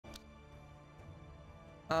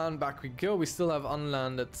And back we go. We still have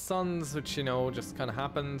unlanded suns, which, you know, just kind of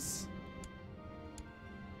happens.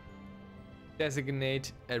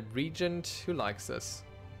 Designate a regent who likes us.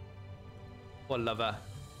 Or lover.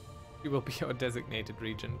 He will be our designated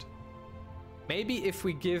regent. Maybe if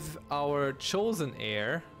we give our chosen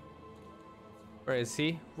heir... Where is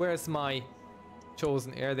he? Where is my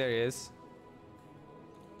chosen heir? There he is.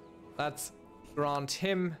 Let's grant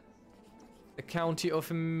him the county of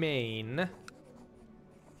Maine.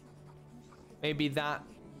 Maybe that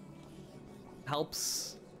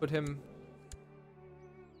helps put him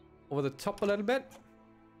over the top a little bit.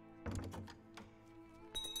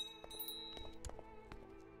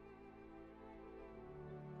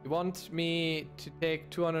 You want me to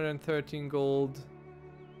take 213 gold?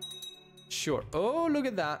 Sure. Oh, look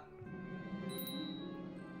at that.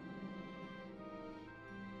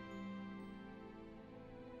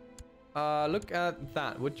 Look at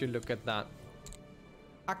that. Would you look at that?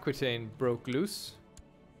 Aquitaine broke loose.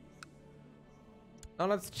 Now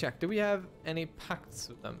let's check. Do we have any pacts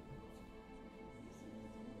with them?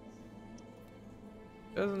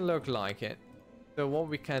 Doesn't look like it. So what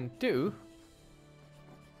we can do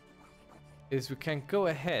is we can go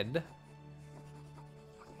ahead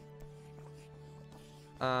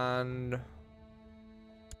and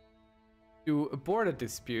do a border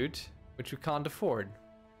dispute, which we can't afford.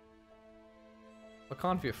 What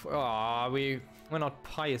can't we afford? Oh, we're not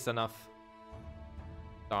pious enough.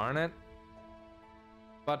 Darn it.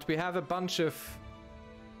 But we have a bunch of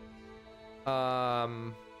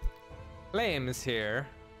claims here.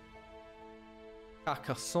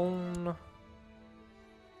 Carcassonne.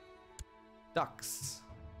 Ducks.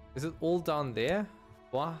 Is it all down there?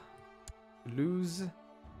 What? Toulouse.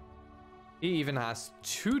 He even has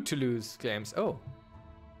 2 Toulouse claims. Oh.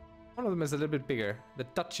 One of them is a little bit bigger. The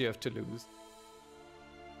Duchy of Toulouse.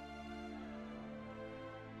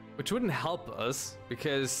 Which wouldn't help us,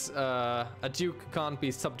 because a duke can't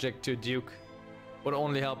be subject to a duke. Would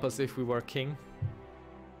only help us if we were king.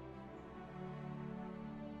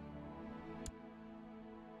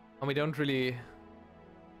 And we don't really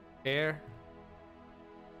care.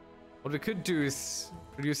 What we could do is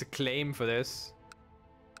produce a claim for this.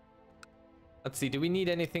 Let's see, do we need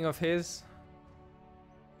anything of his?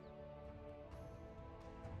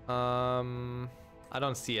 I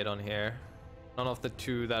don't see it on here. None of the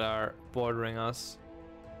 2 that are bordering us.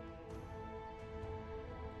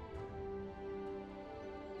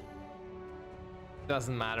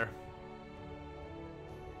 Doesn't matter.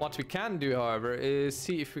 What we can do, however, is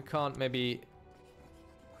see if we can't maybe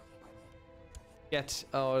get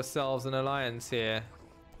ourselves an alliance here.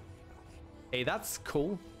 Hey, that's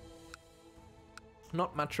cool.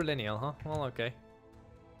 Not matrilineal, huh? Well, okay.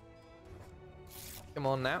 Come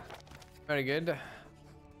on now. Very good.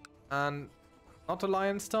 And not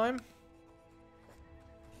alliance time?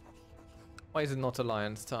 Why is it not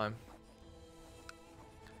alliance time?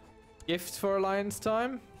 Gift for alliance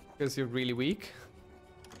time? Because you're really weak.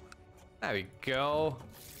 There we go.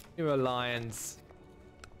 New alliance.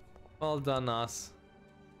 Well done, us.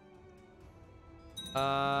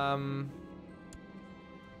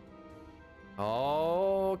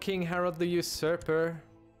 Oh, King Harold the Usurper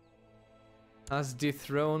has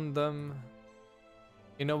dethroned them.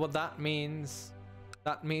 You know what that means?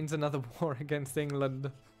 That means another war against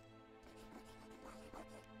England.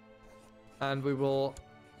 And we will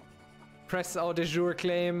press our de jure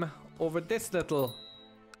claim over this little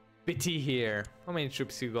bitty here. How many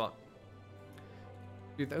troops you got?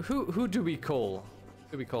 Who do we call?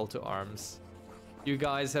 Who do we call to arms? You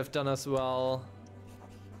guys have done us well.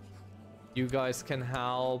 You guys can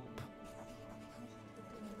help.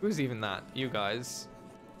 Who's even that? You guys.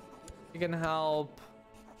 You can help.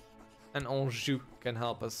 And Anjou can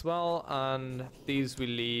help as well. And these we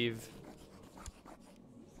leave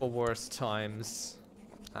for worse times.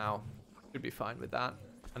 Now, should be fine with that.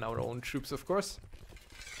 And our own troops, of course.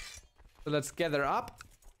 So let's gather up.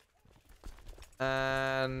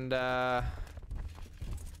 And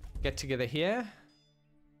get together here.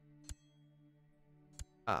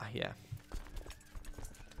 Ah, yeah.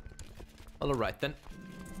 All right then.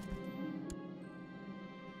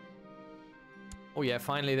 Oh yeah,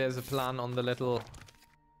 finally there's a plan on the little...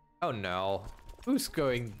 Oh no. Who's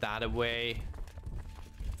going that away?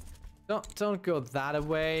 Don't go that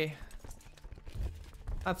away.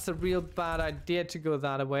 That's a real bad idea to go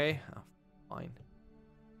that away. Oh, fine.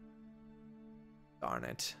 Darn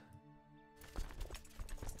it.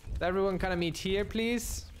 Does everyone kind of meet here,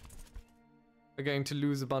 please? We're going to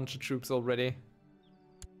lose a bunch of troops already.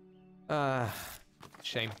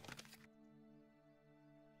 Shame.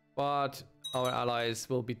 But Our allies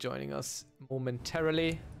will be joining us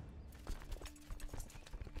momentarily.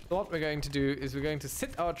 So what we're going to do is we're going to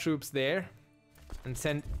sit our troops there and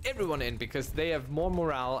send everyone in because they have more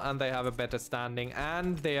morale and they have a better standing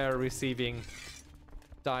and they are receiving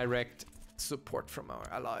direct support from our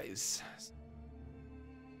allies.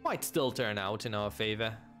 Might still turn out in our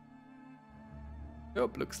favor.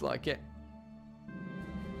 Nope, looks like it.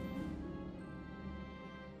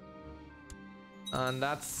 And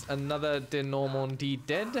that's another de Normandie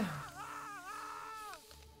dead.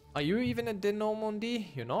 Are you even a de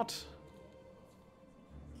Normandie? You're not?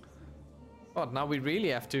 God, now we really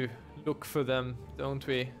have to look for them, don't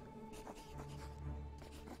we?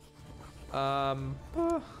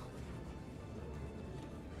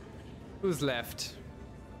 Who's left?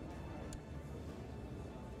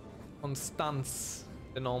 Constance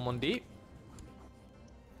de Normandie.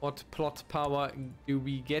 What plot power do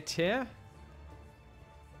we get here?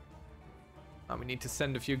 Now we need to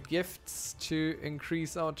send a few gifts to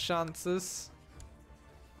increase our chances.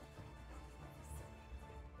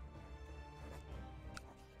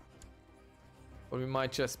 But we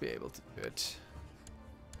might just be able to do it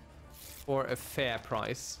for a fair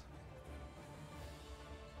price.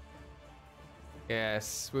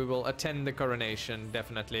 Yes, we will attend the coronation,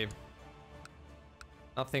 definitely.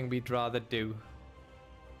 Nothing we'd rather do.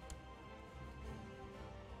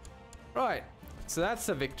 Right, so that's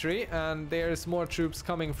a victory, and there's more troops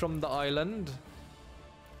coming from the island.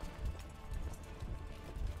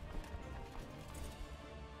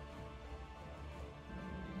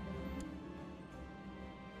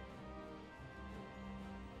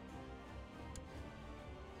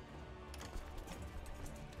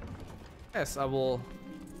 Yes, I will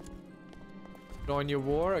join your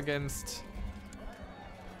war against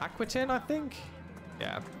Aquitaine, I think.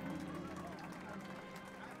 Yeah.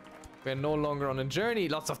 We're no longer on a journey.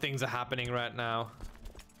 Lots of things are happening right now.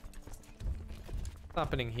 What's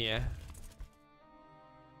happening here?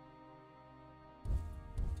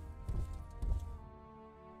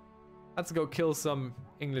 Let's go kill some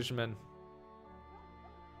Englishmen.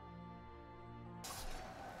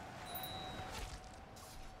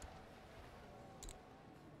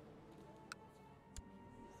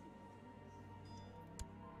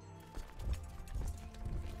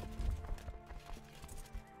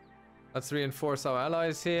 Let's reinforce our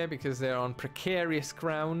allies here because they're on precarious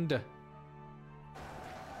ground.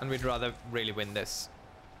 And we'd rather really win this.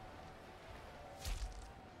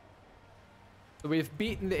 So we've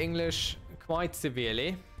beaten the English quite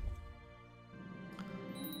severely.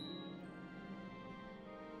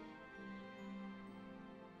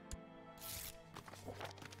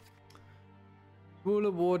 Rule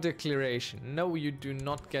of war declaration. No, you do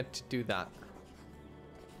not get to do that.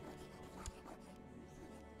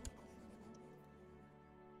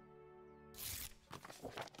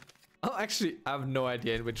 Oh, actually, I have no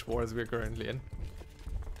idea in which wars we're currently in.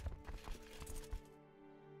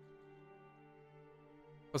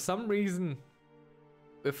 For some reason,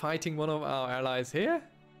 we're fighting one of our allies here,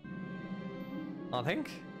 I think.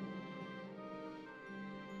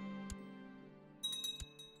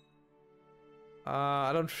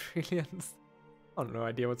 I don't really understand. I have no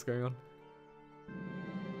idea what's going on.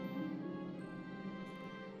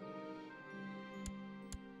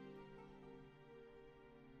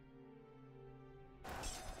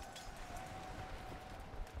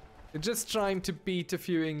 We're just trying to beat a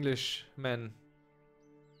few English men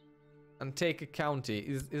and take a county.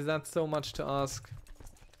 Is that so much to ask?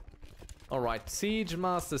 All right, siege,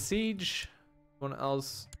 master siege. Everyone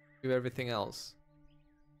else do everything else.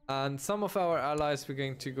 And some of our allies we're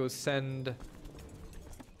going to go send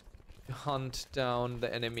to hunt down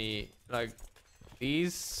the enemy, like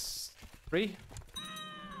these three.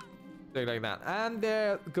 Like that. And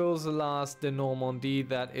there goes the last de Normandie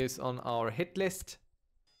that is on our hit list.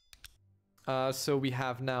 So we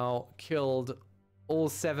have now killed all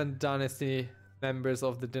 7 dynasty members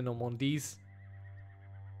of the de Normandies,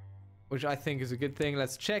 which I think is a good thing.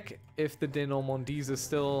 Let's check if the de Normandies are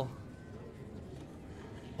still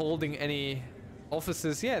holding any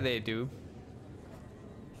offices. Yeah, they do.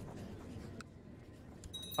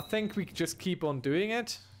 I think we just keep on doing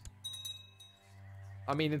it.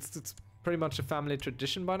 I mean, it's pretty much a family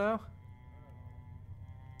tradition by now.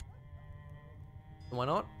 Why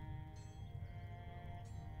not?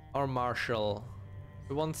 Our marshal.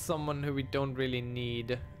 We want someone who we don't really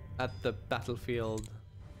need at the battlefield.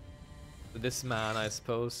 This man, I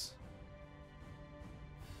suppose.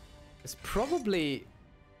 It's probably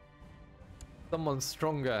someone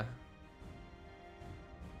stronger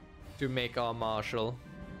to make our marshal.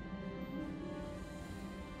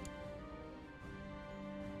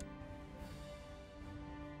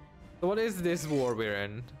 So what is this war we're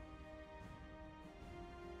in?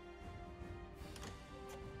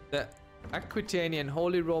 The Aquitanian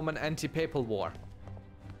Holy Roman Anti-Papal War.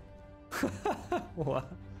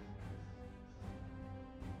 What?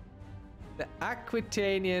 The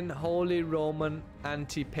Aquitanian Holy Roman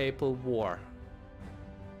Anti-Papal War.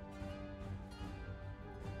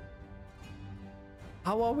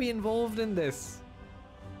 How are we involved in this?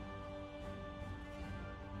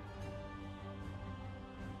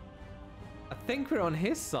 I think we're on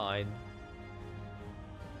his side.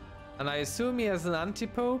 And I assume he has an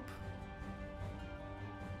anti-pope.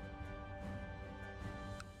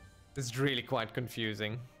 This is really quite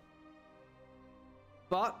confusing.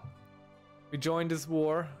 But we joined this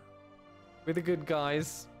war with the good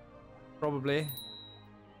guys. Probably.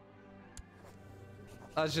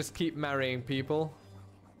 Let's just keep marrying people.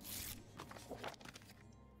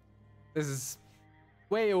 This is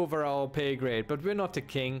way over our pay grade, but we're not a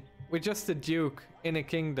king. We're just a duke in a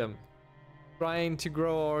kingdom, trying to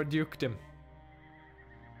grow our dukedom.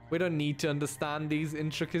 We don't need to understand these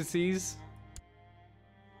intricacies.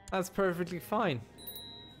 That's perfectly fine.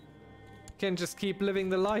 Can just keep living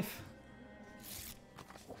the life.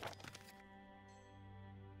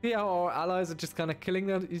 See how our allies are just kind of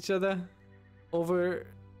killing each other over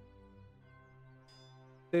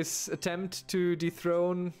this attempt to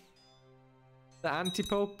dethrone the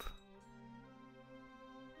anti-pope.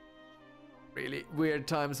 Really weird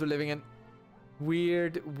times we're living in.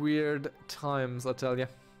 Weird times, I tell you.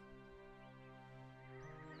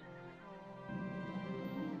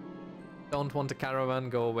 Don't want a caravan,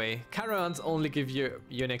 go away. Caravans only give you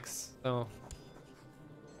eunuchs, so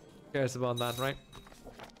who cares about that, right?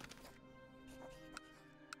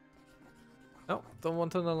 No, don't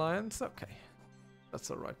want an alliance? Okay. That's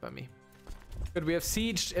alright by me. Good, we have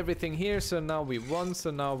sieged everything here, so now we won,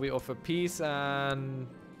 so now we offer peace and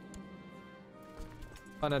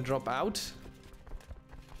gonna drop out.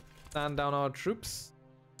 Stand down our troops.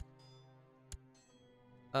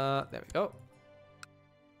 There we go.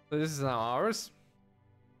 So this is now ours.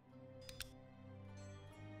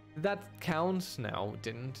 Did that count? No, it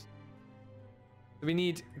didn't. We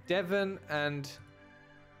need Devon and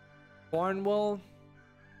Cornwall.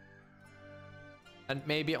 And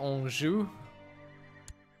maybe Anjou.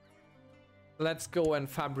 Let's go and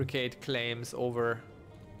fabricate claims over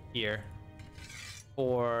here.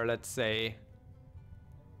 Or let's say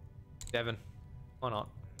Devon. Why not?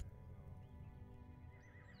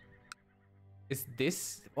 Is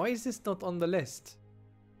this? Why is this not on the list?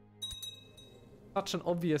 Such an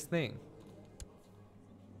obvious thing.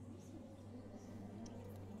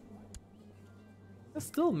 There's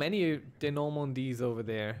still many Denomondis over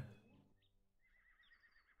there.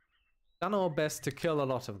 Done our best to kill a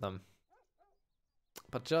lot of them.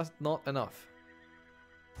 But just not enough.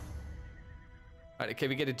 Right, okay,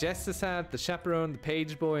 we get a Jester's Hat, the Chaperone, the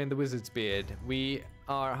Page Boy, and the Wizard's Beard. We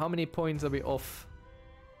are... How many points are we off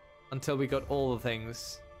until we got all the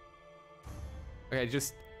things? Okay,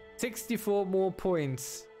 just 64 more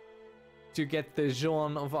points to get the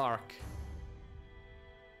Joan of Arc.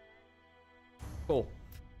 Cool.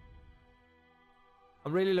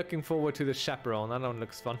 I'm really looking forward to the Chaperone. That one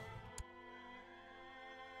looks fun.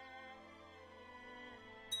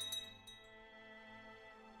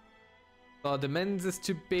 The men's is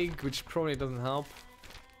too big, which probably doesn't help.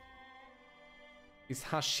 These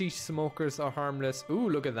hashish smokers are harmless. Ooh,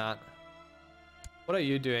 look at that. What are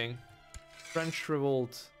you doing? French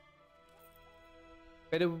revolt.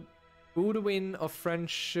 Baudouin of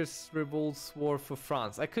French's revolts war for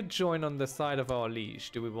France. I could join on the side of our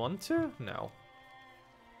liege. Do we want to? No.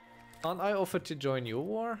 Can't I offer to join your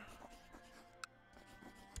war?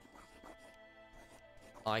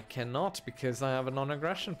 I cannot, because I have a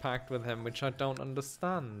non-aggression pact with him, which I don't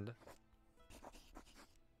understand.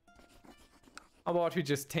 How about we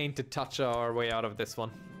just tainted touch our way out of this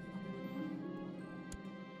one?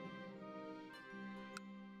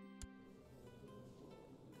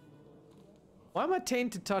 Why am I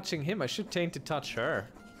tainted touching him? I should tainted touch her.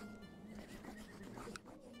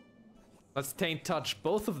 Let's taint touch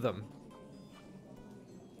both of them.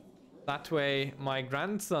 That way my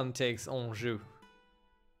grandson takes Anjou.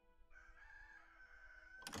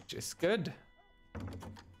 Which is good.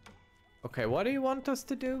 Okay, what do you want us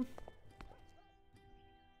to do?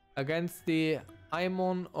 Against the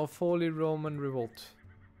Aemon of Holy Roman Revolt.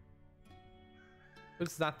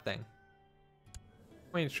 What's that thing?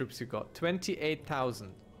 How many troops you got?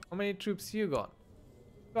 28,000. How many troops you got?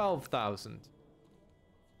 12,000.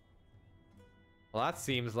 Well, that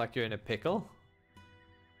seems like you're in a pickle.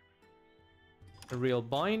 A real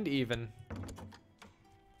bind even.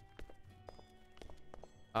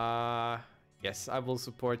 Yes, I will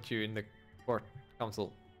support you in the court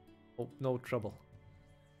council. Oh, no trouble.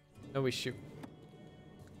 No issue.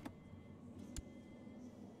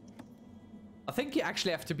 I think you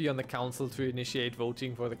actually have to be on the council to initiate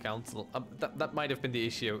voting for the council. That might have been the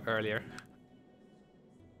issue earlier.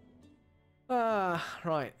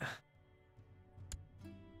 Right.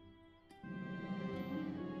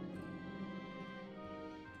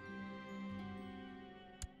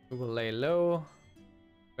 We will lay low,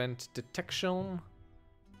 prevent detection,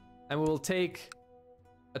 and we will take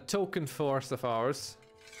a token force of ours.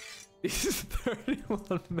 This is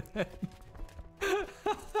 31 men.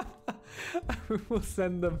 We will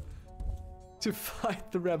send them to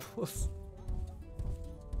fight the rebels.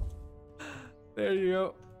 There you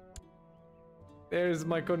go. There's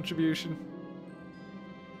my contribution.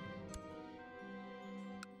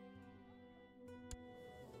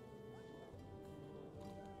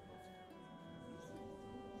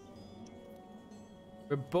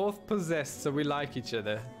 We're both possessed, so we like each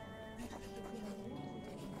other.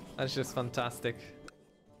 That's just fantastic.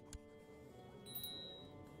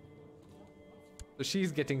 So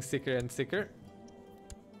she's getting sicker and sicker.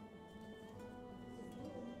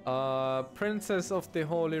 Princess of the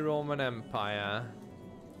Holy Roman Empire.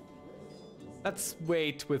 Let's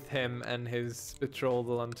wait with him and his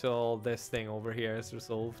betrothal until this thing over here is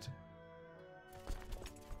resolved.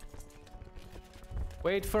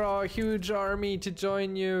 Wait for our huge army to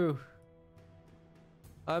join you.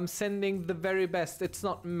 I'm sending the very best. It's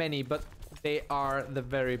not many, but they are the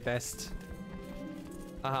very best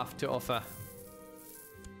I have to offer.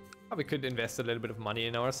 Oh, we could invest a little bit of money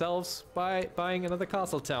in ourselves by buying another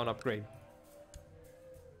castle town upgrade.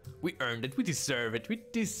 We earned it. We deserve it. We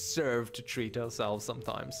deserve to treat ourselves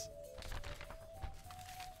sometimes.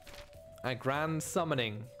 A grand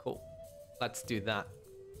summoning. Cool. Let's do that.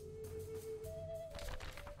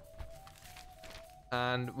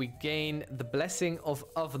 And we gain the blessing of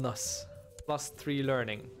Avnus. +3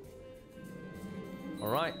 learning.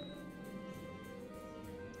 Alright.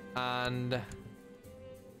 And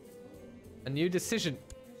a new decision.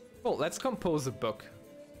 Oh, let's compose a book.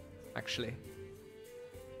 Actually.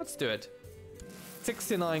 Let's do it.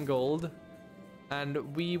 69 gold.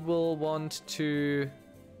 And we will want to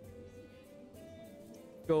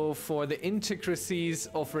go for the intricacies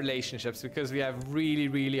of relationships because we have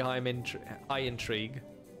really high intrigue.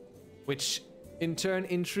 Which in turn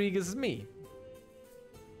intrigues me.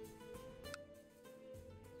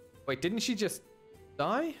 Wait, didn't she just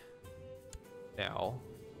die? No.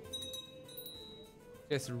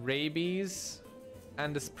 She has rabies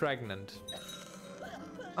and is pregnant.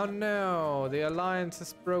 Oh no, the alliance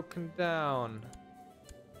is broken down.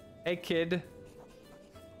 Hey kid.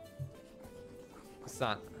 What's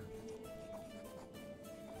that?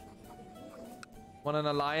 Want an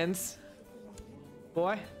alliance?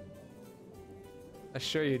 Boy? I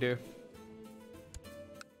sure you do.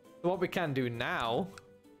 So what we can do now...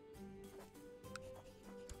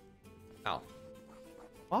 Oh.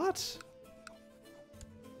 What?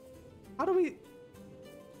 How do we...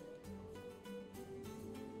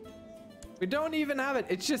 We don't even have it.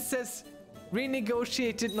 It just says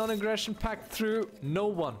renegotiated non-aggression pact through no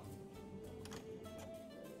one.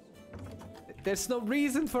 There's no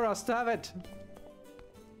reason for us to have it.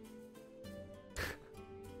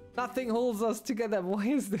 Nothing holds us together. Why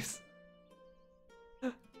is this?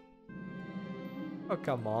 Oh,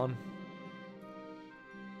 come on.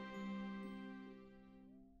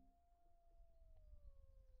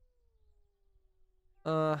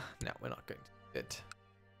 No, we're not going to do it.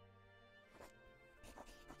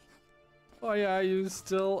 Why are you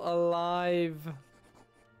still alive?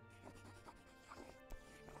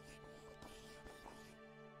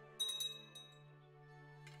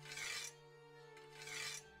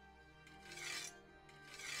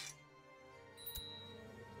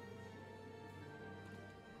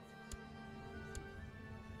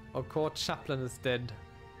 Our court chaplain is dead.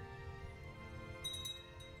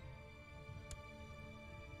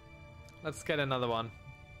 Let's get another one.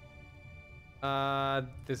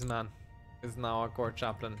 This man is now our court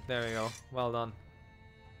chaplain. There we go. Well done.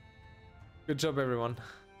 Good job, everyone.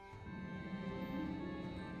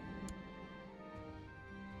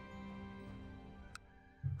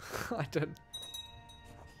 I don't...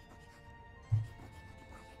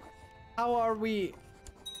 How are we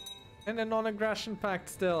in a non-aggression pact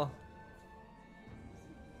still?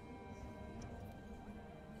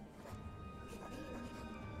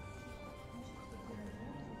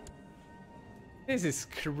 This is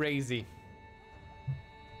crazy.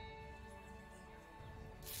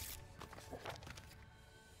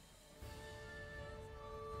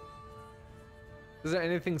 This Is there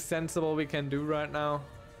anything sensible we can do right now?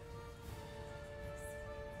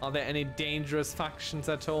 Are there any dangerous factions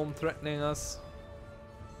at home threatening us?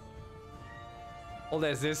 Oh,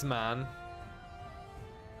 there's this man.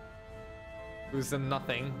 Who's a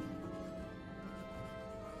nothing.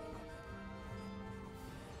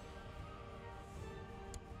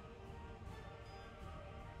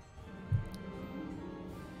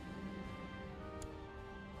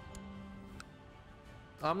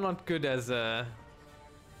 I'm not good as a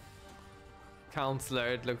counselor,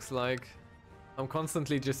 it looks like. I'm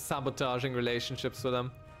constantly just sabotaging relationships with them.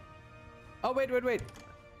 Oh, wait.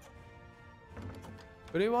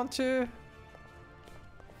 Do you want to?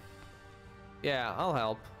 Yeah, I'll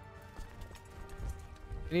help.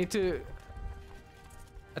 We need to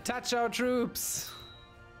attach our troops.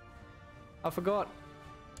 I forgot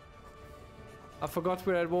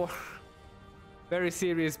we're at war. Very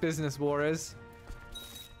serious business war is.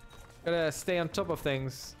 Gotta stay on top of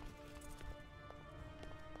things.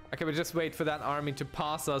 Okay, we just wait for that army to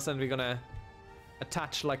pass us and we're gonna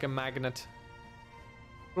attach like a magnet.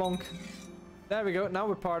 Plonk. There we go, now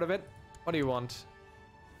we're part of it. What do you want?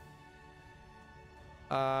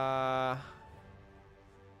 Yeah,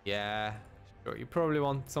 sure, you probably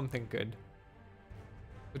want something good.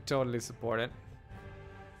 Would totally support it.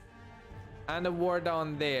 And a war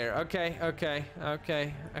down there. Okay,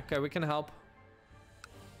 we can help.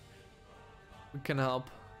 We can help.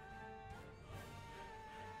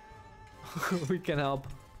 We can help.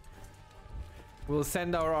 We'll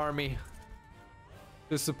send our army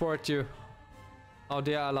to support you, our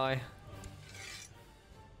dear ally.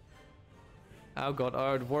 Oh god,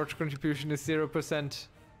 our war contribution is 0%.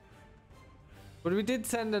 But we did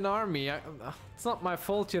send an army. It's not my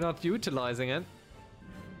fault you're not utilizing it.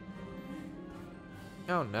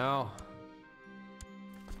 Oh no.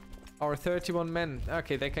 Our 31 men.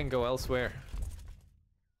 Okay, they can go elsewhere.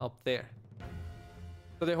 Up there.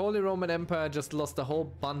 So the Holy Roman Empire just lost a whole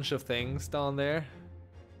bunch of things down there.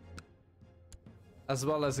 As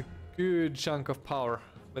well as a good chunk of power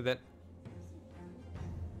with it.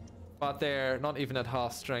 But they're not even at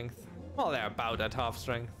half strength. Well, they're about at half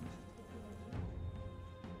strength.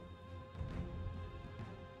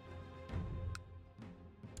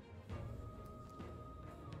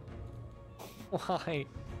 Why?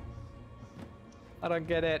 I don't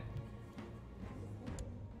get it.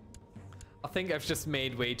 I think I've just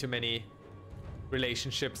made way too many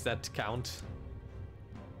relationships that count.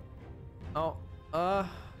 Oh,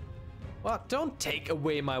 what? Don't take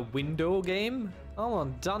away my window, game. Oh,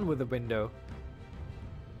 I'm done with the window.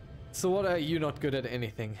 So what are you not good at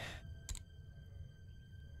anything?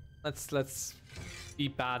 Let's be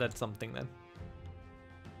bad at something then.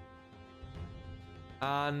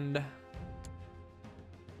 And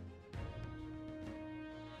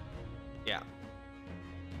yeah.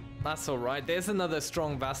 That's alright. There's another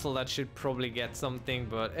strong vassal that should probably get something,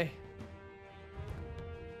 but eh.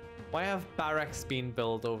 Why have barracks been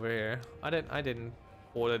built over here? I didn't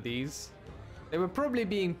order these. They were probably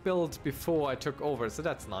being built before I took over, so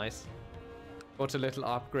that's nice. Got a little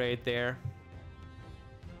upgrade there.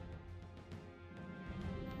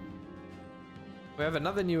 We have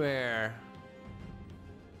another new heir.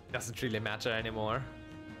 Doesn't really matter anymore.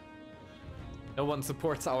 No one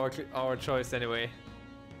supports our choice anyway.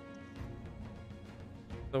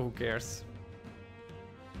 So who cares?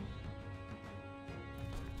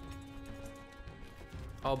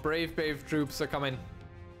 Our brave troops are coming.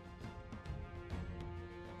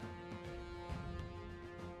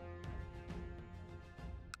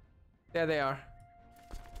 There they are.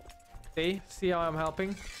 See how I'm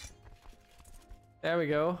helping? There we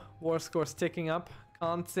go. War score's ticking up.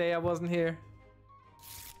 Can't say I wasn't here.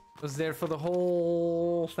 Was there for the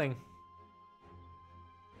whole thing.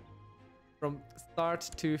 From start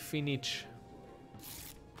to finish.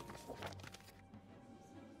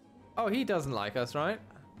 Oh, he doesn't like us, right?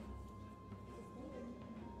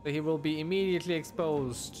 So he will be immediately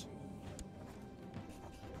exposed.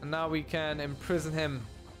 And now we can imprison him.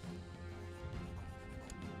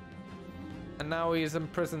 And now he is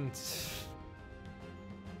imprisoned.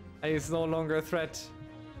 He is no longer a threat.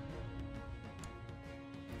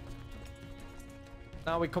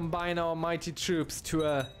 Now we combine our mighty troops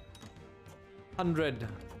to 100.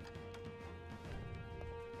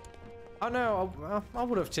 Oh no, I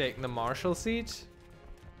would have taken the marshal seat.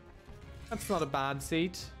 That's not a bad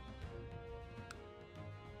seat.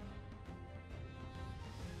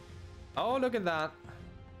 Oh, look at that.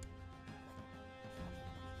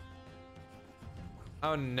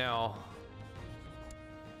 Oh no.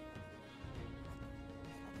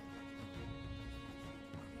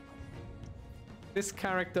 This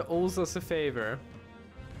character owes us a favor.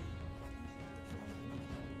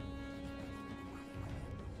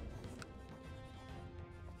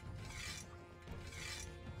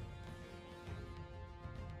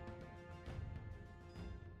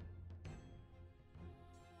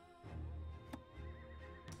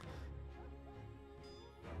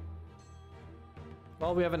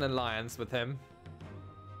 Well, we have an alliance with him.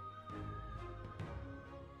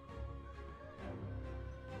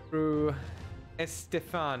 Through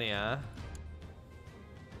Estefania.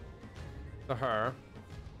 For her.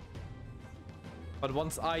 But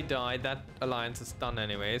once I die, that alliance is done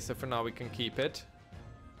anyway, so for now we can keep it.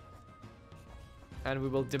 And we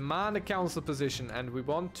will demand a council position, and we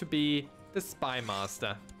want to be the spy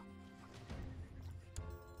master.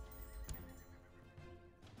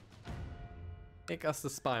 Make us the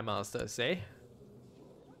spy master, say.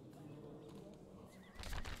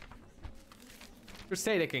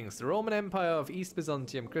 Crusader Kings, the Roman Empire of East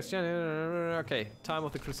Byzantium, Christian. Okay, time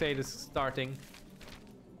of the Crusaders starting.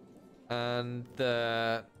 And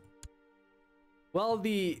well,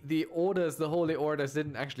 the orders, the holy orders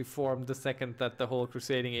didn't actually form the second that the whole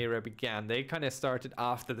crusading era began. They kind of started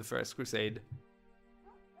after the first crusade.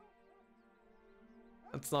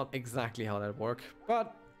 That's not exactly how that worked,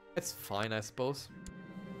 but it's fine, I suppose.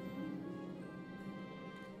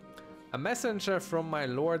 A messenger from my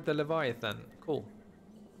lord the Leviathan. Cool.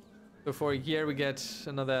 So for a year we get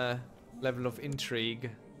another level of intrigue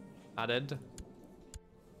added.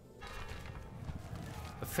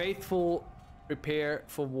 The faithful prepare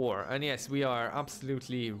for war. And yes, we are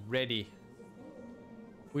absolutely ready.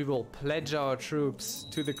 We will pledge our troops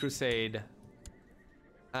to the crusade.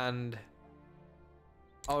 And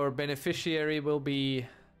our beneficiary will be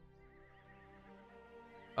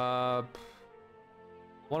one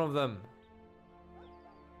of them.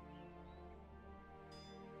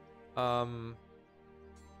 How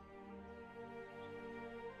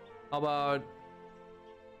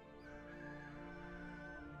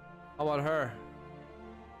about her?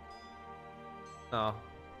 No.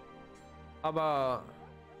 How about...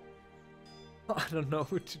 I don't know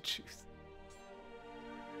who to choose.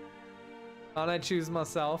 Can't I choose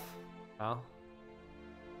myself? No.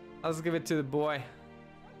 Let's give it to the boy.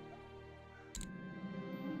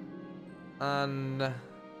 And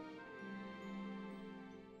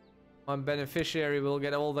my beneficiary will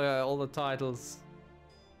get all the titles.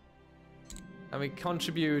 And we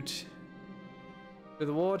contribute to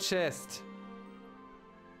the war chest.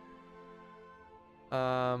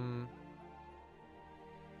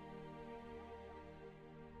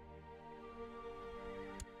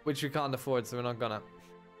 Which we can't afford, so we're not gonna.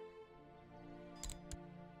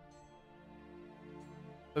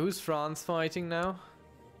 So who's France fighting now?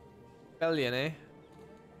 Rebellion, eh?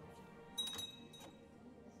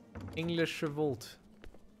 English revolt.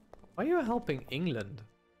 Why are you helping England?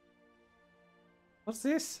 What's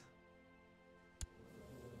this?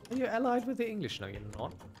 Are you allied with the English? No, you're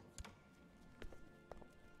not.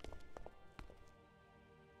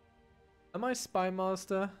 Am I spy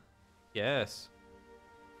master? Yes.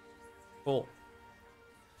 Cool.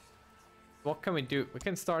 What can we do? We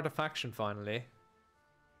can start a faction finally.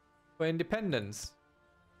 For independence.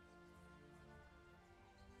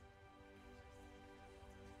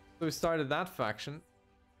 So we started that faction.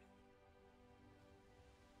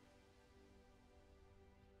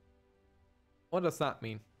 What does that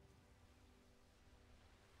mean?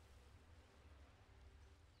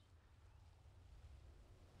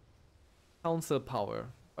 Council power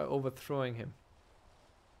by overthrowing him.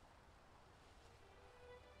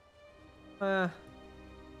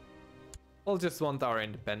 We'll just want our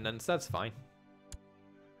independence, that's fine.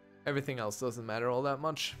 Everything else doesn't matter all that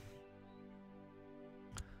much.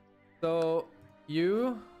 So,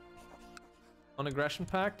 you on aggression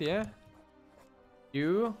pact, yeah?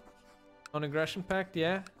 You on aggression pact,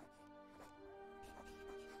 yeah?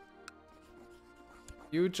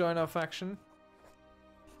 You join our faction.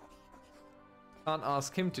 Can't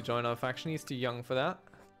ask him to join our faction, he's too young for that.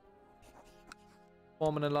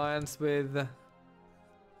 Form an alliance with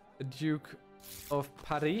the Duke of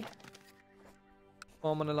Paris.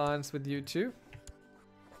 Form an alliance with you too.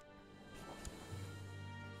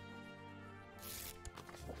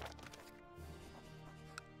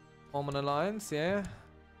 Form an alliance, yeah.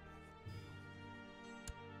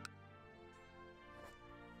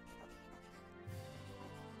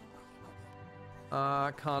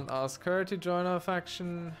 Can't ask her to join our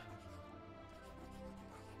faction.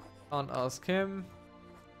 Can't ask him.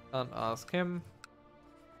 Can't ask him.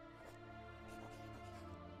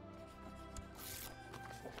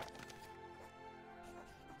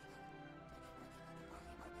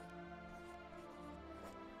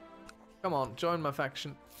 Come on, join my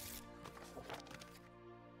faction.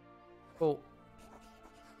 Cool.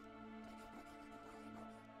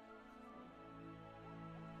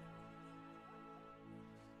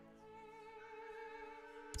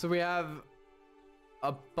 So we have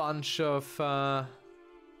a bunch of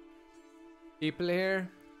people here.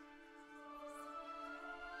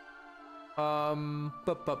 Bum.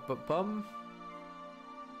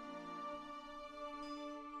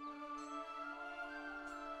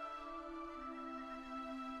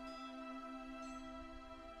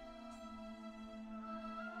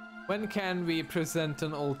 When can we present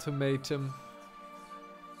an ultimatum?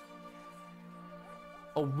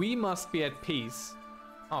 Oh, we must be at peace.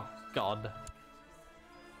 Oh, God.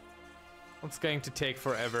 It's going to take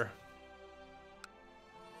forever.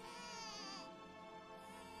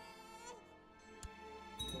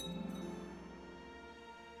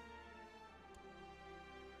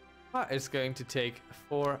 That is going to take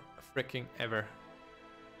for freaking ever.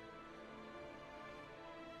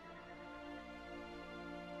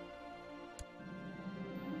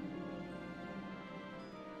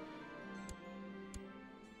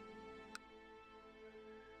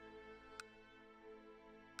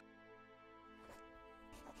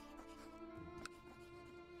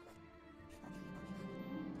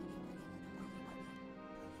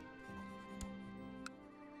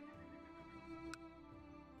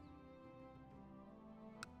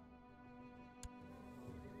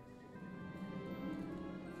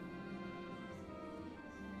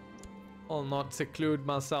 I'll not seclude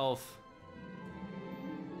myself.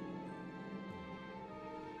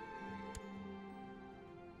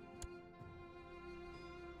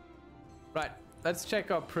 Right, let's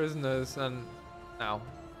check our prisoners and now.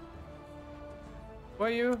 Who are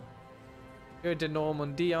you? You're de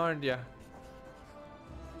Normandy, aren't you?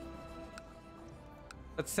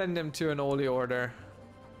 Let's send him to an holy order.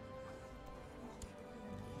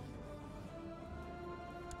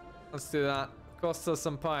 Let's do that. Costs us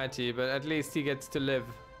some piety, but at least he gets to live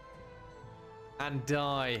and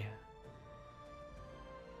die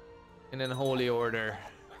in an holy order.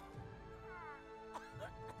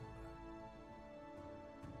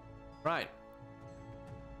 Right.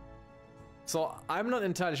 So I'm not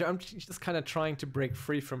entirely sure. I'm just kind of trying to break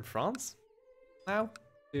free from France now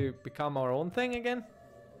to become our own thing again.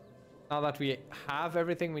 Now that we have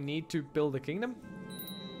everything we need to build a kingdom,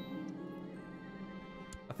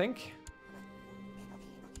 I think.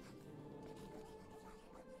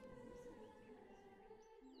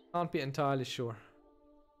 Can't be entirely sure.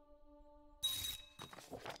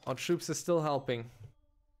 Our troops are still helping. Is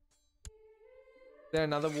there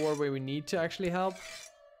another war where we need to actually help?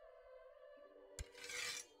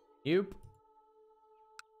 Nope.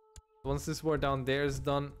 Once this war down there is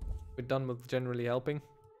done, we're done with generally helping.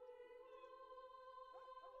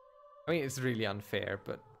 I mean, it's really unfair,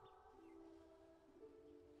 but...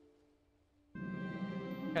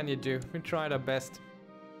 what can you do? We tried our best.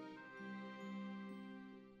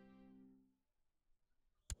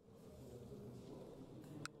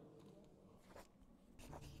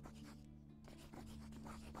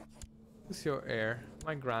 Who's your heir?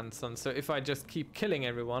 My grandson. So if I just keep killing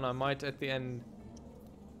everyone, I might at the end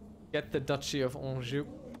get the Duchy of Anjou.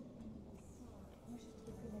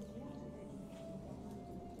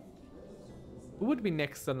 Who would be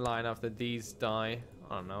next in line after these die?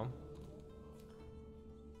 I don't know.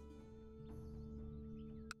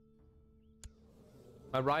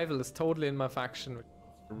 My rival is totally in my faction.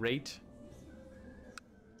 Great.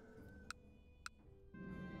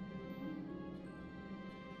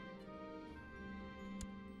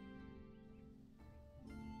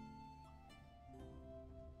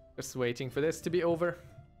 Just waiting for this to be over.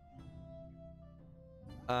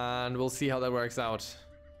 And we'll see how that works out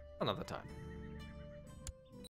another time.